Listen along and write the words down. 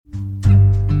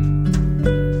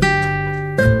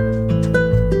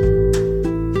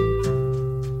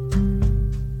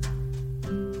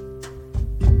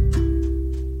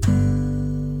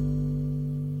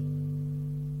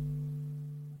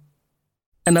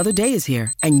Another day is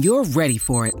here, and you're ready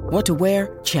for it. What to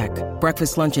wear? Check.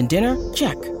 Breakfast, lunch, and dinner?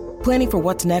 Check. Planning for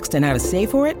what's next and how to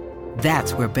save for it?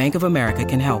 That's where Bank of America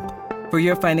can help. For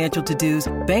your financial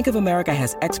to-dos, Bank of America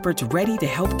has experts ready to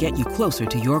help get you closer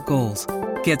to your goals.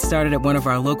 Get started at one of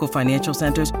our local financial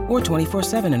centers or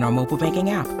 24/7 in our mobile banking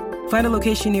app. Find a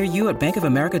location near you at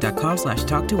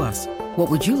bankofamerica.com/talktous. What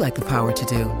would you like the power to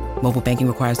do? Mobile banking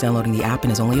requires downloading the app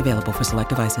and is only available for select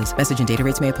devices. Message and data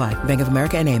rates may apply. Bank of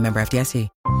America N.A., member FDIC.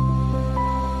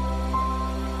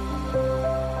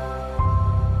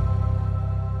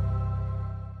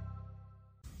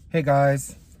 Hey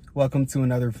guys, welcome to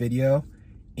another video.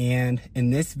 And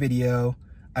in this video,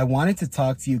 I wanted to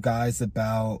talk to you guys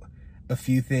about a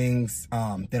few things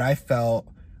that I felt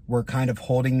were kind of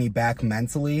holding me back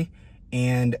mentally,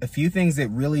 and a few things that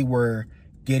really were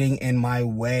getting in my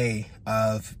way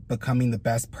of becoming the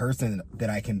best person that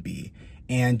I can be,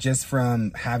 and just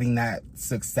from having that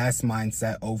success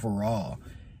mindset overall.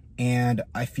 And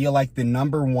I feel like the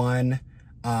number one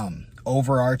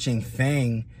overarching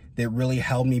thing that really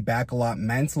held me back a lot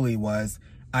mentally was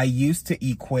I used to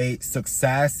equate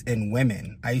success and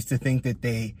women. I used to think that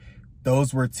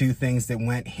those were two things that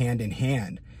went hand in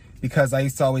hand, because I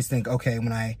used to always think, okay,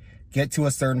 when I get to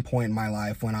a certain point in my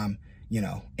life, when I'm,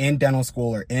 in dental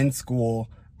school or in school,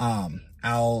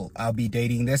 I'll be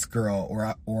dating this girl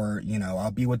or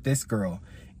I'll be with this girl.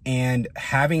 And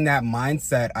having that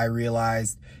mindset, I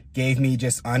realized, gave me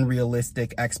just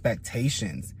unrealistic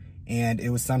expectations. And it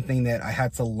was something that I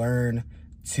had to learn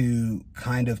to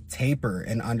kind of taper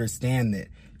and understand that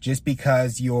just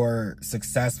because you're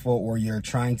successful or you're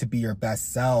trying to be your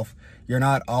best self, you're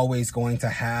not always going to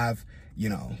have,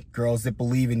 girls that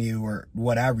believe in you or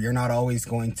whatever. You're not always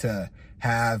going to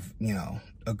have,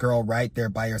 a girl right there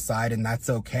by your side, and that's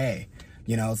okay.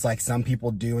 It's like some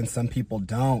people do and some people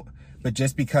don't. But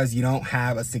just because you don't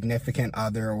have a significant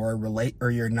other or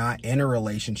you're not in a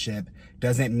relationship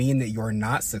doesn't mean that you're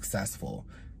not successful.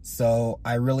 So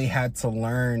I really had to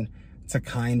learn to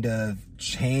kind of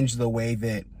change the way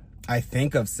that I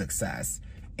think of success.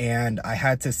 And I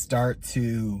had to start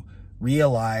to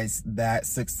realize that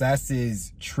success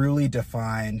is truly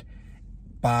defined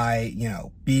by,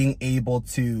 being able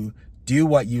to do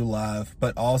what you love,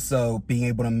 but also being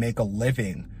able to make a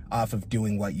living off of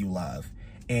doing what you love.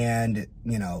 And,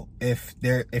 if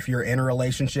you're in a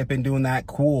relationship and doing that,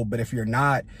 cool. But if you're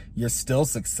not, you're still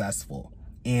successful.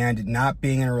 And not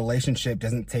being in a relationship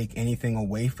doesn't take anything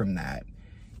away from that.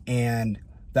 And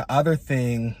the other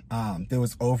thing that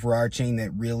was overarching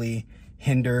that really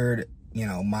hindered,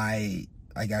 my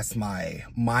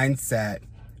mindset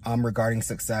regarding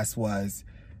success was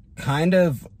kind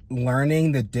of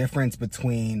learning the difference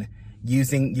between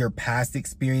using your past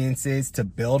experiences to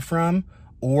build from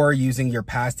or using your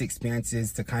past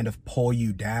experiences to kind of pull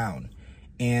you down.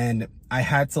 And I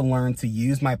had to learn to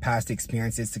use my past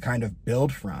experiences to kind of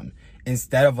build from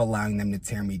instead of allowing them to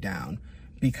tear me down.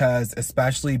 Because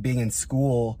especially being in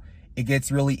school, it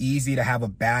gets really easy to have a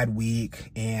bad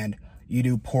week and you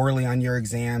do poorly on your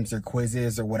exams or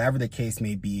quizzes or whatever the case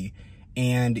may be,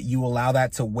 and you allow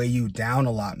that to weigh you down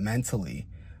a lot mentally.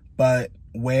 But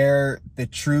where the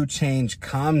true change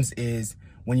comes is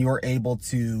when you're able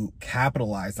to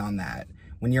capitalize on that,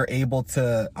 when you're able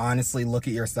to honestly look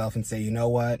at yourself and say, you know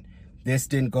what, this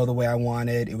didn't go the way I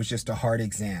wanted, it was just a hard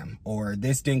exam, or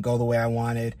this didn't go the way I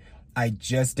wanted, I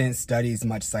just didn't study as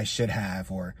much as I should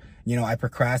have, or, I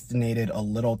procrastinated a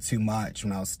little too much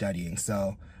when I was studying,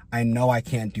 so I know I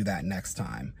can't do that next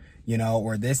time,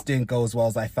 or this didn't go as well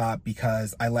as I thought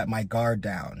because I let my guard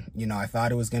down. I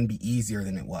thought it was going to be easier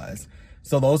than it was.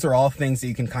 So those are all things that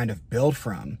you can kind of build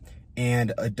from,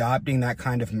 and adopting that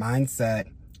kind of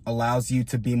mindset allows you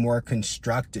to be more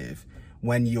constructive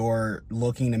when you're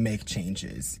looking to make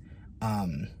changes.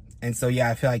 And so, yeah,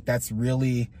 I feel like those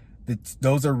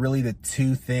are really the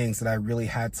two things that I really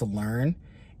had to learn.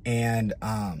 And,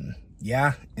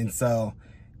 and so,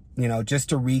 just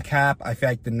to recap, I feel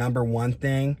like the number one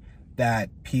thing that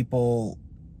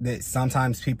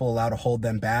sometimes people allow to hold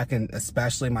them back, and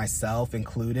especially myself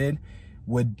included,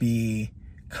 would be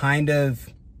kind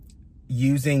of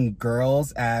using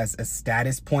girls as a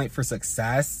status point for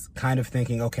success, kind of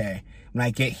thinking, okay, when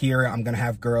I get here, I'm going to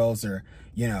have girls, or,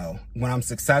 when I'm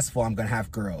successful, I'm going to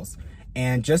have girls.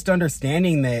 And just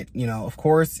understanding that, of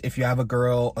course, if you have a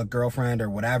girlfriend or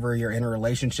whatever, you're in a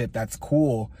relationship, that's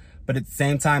cool. But at the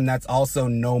same time, that's also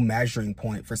no measuring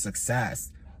point for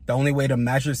success. The only way to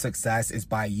measure success is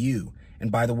by you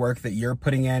and by the work that you're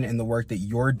putting in and the work that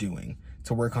you're doing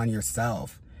to work on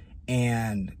yourself.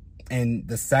 And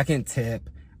the second tip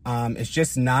is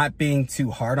just not being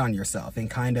too hard on yourself, and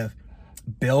kind of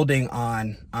building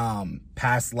on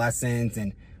past lessons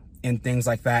and things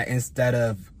like that, instead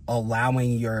of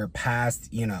allowing your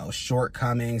past, you know,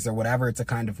 shortcomings or whatever to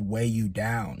kind of weigh you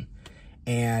down.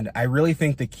 And I really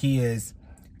think the key is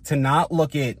to not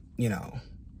look at, you know,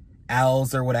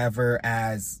 L's or whatever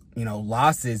as, you know,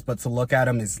 losses, but to look at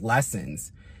them as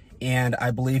lessons. And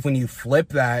I believe when you flip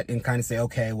that and kind of say,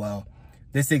 okay, well,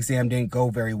 this exam didn't go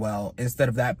very well, instead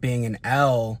of that being an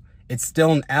L, it's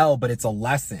still an L, but it's a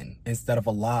lesson instead of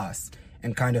a loss,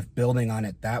 and kind of building on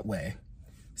it that way.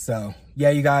 So yeah,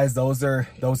 you guys, those are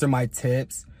my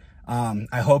tips.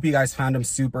 I hope you guys found them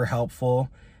super helpful.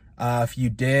 If you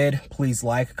did, please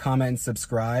like, comment, and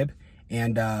subscribe.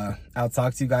 And I'll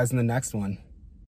talk to you guys in the next one.